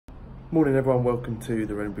Morning everyone, welcome to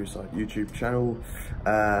the Red and Blue Side YouTube channel.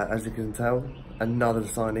 As you can tell, another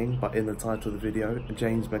signing, but in the title of the video,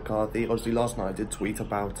 James McCarthy. Obviously last night I did tweet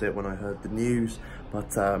about it when I heard the news,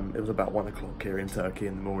 but it was about 1 o'clock here in Turkey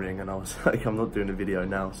in the morning, and I was like, I'm not doing a video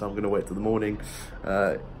now, so I'm going to wait till the morning.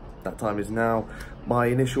 That time is now. My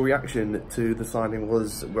initial reaction to the signing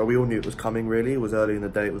was, well, we all knew it was coming really. It was early in the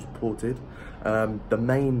day, it was reported. The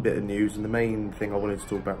main bit of news and the main thing I wanted to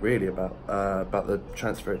talk about really about the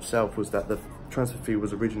transfer itself was that the transfer fee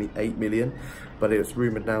was originally 8 million, but it's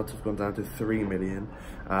rumoured now to have gone down to 3 million.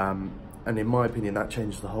 And in my opinion, that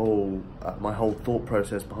changed the whole, my whole thought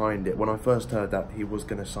process behind it. When I first heard that he was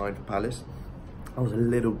going to sign for Palace, I was a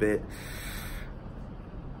little bit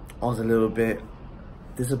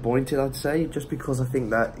disappointed, I'd say, just because I think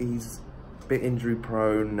that he's a bit injury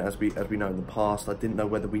prone, as we know in the past. I didn't know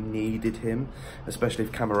whether we needed him, especially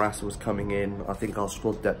if Mccarthy was coming in. I think our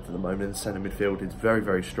squad depth at the moment in centre midfield is very,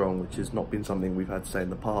 very strong, which has not been something we've had to say in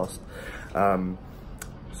the past. So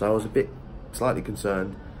I was a bit slightly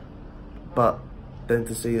concerned, but then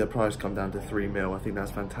to see the price come down to 3 mil, I think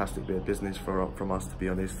that's a fantastic bit of business from us, to be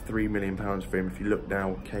honest. £3 million for him. If you look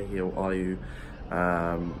now, Cahill, Ayew,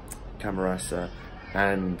 Mccarthy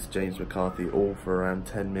and James McCarthy, all for around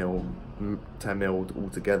 10 mil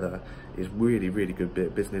altogether, is really, really good bit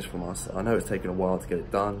of business from us. I know it's taken a while to get it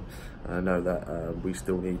done. I know that we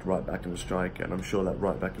still need right back and a striker, and I'm sure that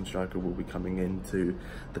right back and striker will be coming into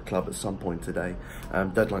the club at some point today.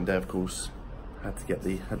 Deadline day, of course, had to get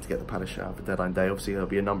the Palace shout out for deadline day. Obviously, there'll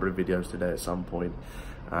be a number of videos today at some point,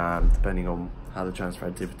 depending on how the transfer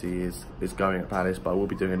activity is going at Palace. But we'll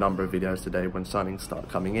be doing a number of videos today when signings start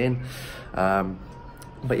coming in.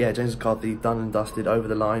 But yeah, James McCarthy done and dusted, over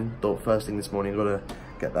the line. Thought first thing this morning, got to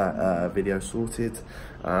get that video sorted.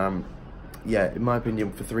 Yeah, in my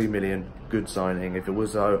opinion, for 3 million, good signing. If it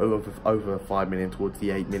was over 5 million, towards the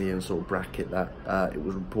 8 million sort of bracket that it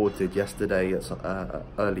was reported yesterday,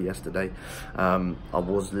 early yesterday, I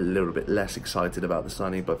was a little bit less excited about the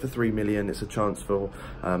signing. But for 3 million, it's a chance for,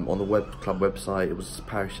 on the club website, it was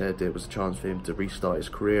Paris said it was a chance for him to restart his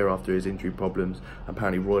career after his injury problems.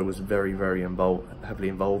 Apparently Roy was very, very heavily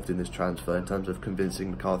involved in this transfer in terms of convincing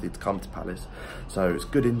McCarthy to come to Palace. So it's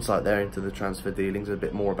good insight there into the transfer dealings, a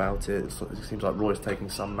bit more about it. It seems like Roy's taking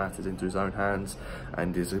some matters into his own hands,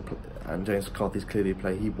 and James McCarthy's clearly a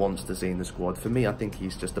player he wants to see in the squad. For me, I think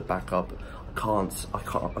he's just a backup.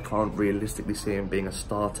 I can't realistically see him being a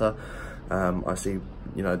starter. I see,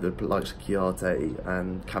 you know, the likes of Chiarte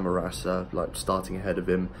and Camarasa like starting ahead of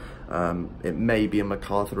him. It may be a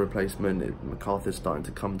McCarthy replacement. McCarthy's starting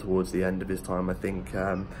to come towards the end of his time, I think.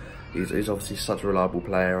 He's obviously such a reliable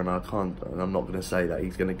player, and I'm not going to say that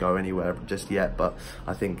he's going to go anywhere just yet, but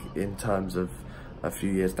I think in terms of a few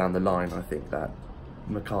years down the line, I think that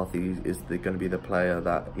McCarthy is going to be the player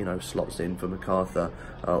that, you know, slots in for McCarthy,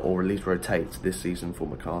 or at least rotates this season for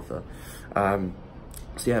McCarthy.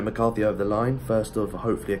 So yeah, McCarthy over the line. First of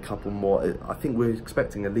hopefully a couple more. I think we're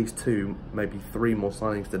expecting at least 2, maybe 3 more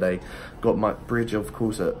signings today. Got Mike Bridge, of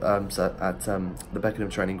course, at the Beckenham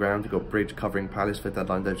training ground. We've got Bridge covering Palace for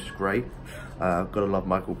deadline day, which is great. Gotta love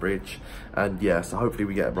Michael Bridge. And yeah, so hopefully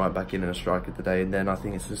we get right back in a striker today, and then I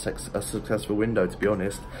think it's a successful window, to be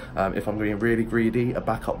honest. If I'm being really greedy, a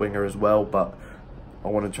backup winger as well, but I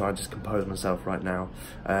want to try and just compose myself right now.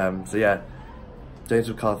 So yeah, James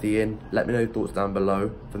McCarthy in. Let me know your thoughts down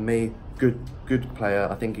below. For me, good player.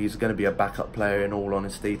 I think he's going to be a backup player in all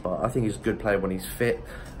honesty, but I think he's a good player when he's fit.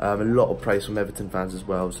 A lot of praise from Everton fans as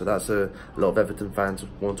well, so that's a lot of Everton fans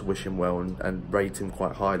want to wish him well and rate him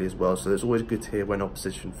quite highly as well. So it's always good to hear when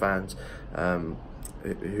opposition fans,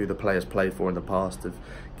 who the players played for in the past, have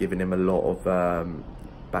given him a lot of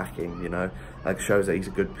backing. You know, that shows that he's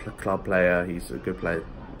a good club player. He's a good player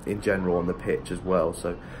in general on the pitch as well.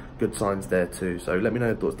 So good signs there too. So let me know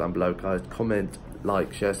your thoughts down below, guys. Comment,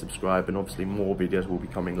 like, share, subscribe, and obviously more videos will be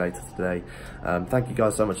coming later today. Thank you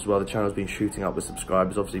guys so much as well. The channel's been shooting up with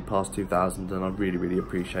subscribers, obviously past 2,000, and I really, really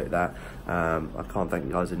appreciate that. I can't thank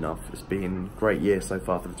you guys enough. It's been a great year so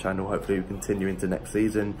far for the channel. Hopefully we continue into next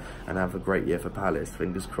season and have a great year for Palace.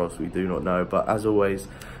 Fingers crossed, we do not know. But as always,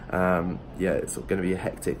 yeah, it's going to be a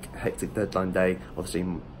hectic deadline day. Obviously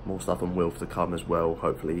more stuff on Wilf to come as well.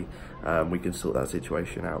 Hopefully we can sort that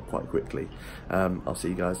situation out quite quickly. I'll see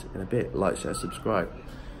you guys in a bit. Like, share, subscribe.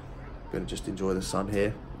 I'm going to just enjoy the sun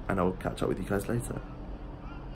here, and I'll catch up with you guys later.